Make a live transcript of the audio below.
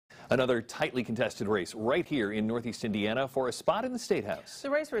Another tightly contested race right here in Northeast Indiana for a spot in the State House. The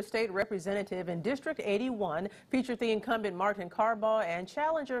race for state representative in District 81 featured the incumbent Martin Carbaugh and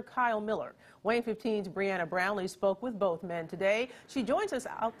challenger Kyle Miller. Wayne 15's Brianna Brownlee spoke with both men today. She joins us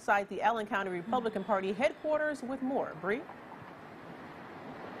outside the Allen County Republican Party headquarters with more. Bree?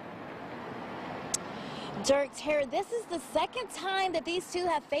 Dirk, Tara, this is the second time that these two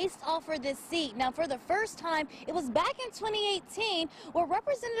have faced off for this seat. Now, for the first time, it was back in 2018 where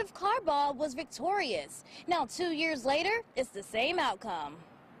Representative Carbaugh was victorious. Now, 2 years later, it's the same outcome.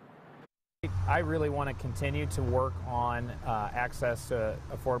 I really want to continue to work on access to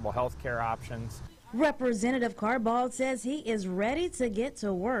affordable health care options. Representative Carbaugh says he is ready to get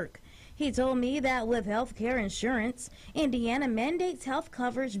to work. He told me that with health care insurance, Indiana mandates health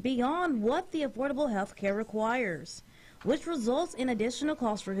coverage beyond what the Affordable Health Care requires, which results in additional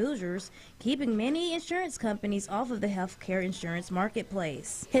costs for Hoosiers, keeping many insurance companies off of the health care insurance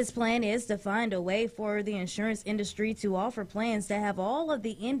marketplace. His plan is to find a way for the insurance industry to offer plans that have all of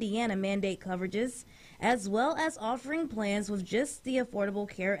the Indiana mandate coverages, as well as offering plans with just the Affordable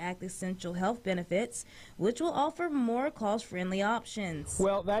Care Act essential health benefits, which will offer more cost-friendly options.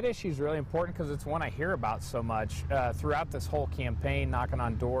 Well, that issue is really important because it's one I hear about so much throughout this whole campaign, knocking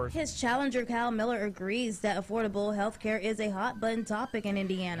on doors. His challenger, Kyle Miller, agrees that affordable health care is a hot-button topic in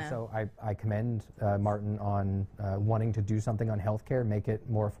Indiana. So I commend Martin on wanting to do something on health care, make it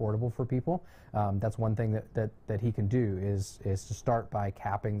more affordable for people. That's one thing that he can do is to start by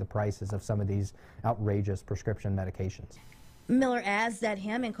capping the prices of some of these outrageous prescription medications. Miller adds that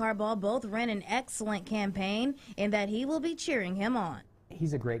him and Carbaugh both ran an excellent campaign and that he will be cheering him on.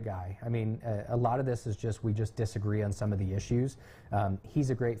 He's a great guy. I mean, a lot of this is just we just disagree on some of the issues. He's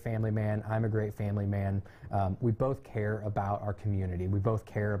a great family man. I'm a great family man. We both care about our community. We both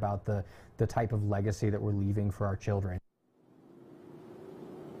care about the type of legacy that we're leaving for our children.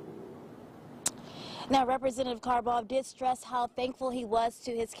 Now, Representative Carbaugh did stress how thankful he was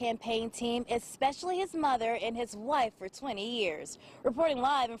to his campaign team, especially his mother and his wife for 20 years. Reporting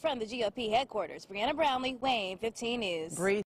live in front of the GOP headquarters, Brianna Brownlee, Wayne 15 News.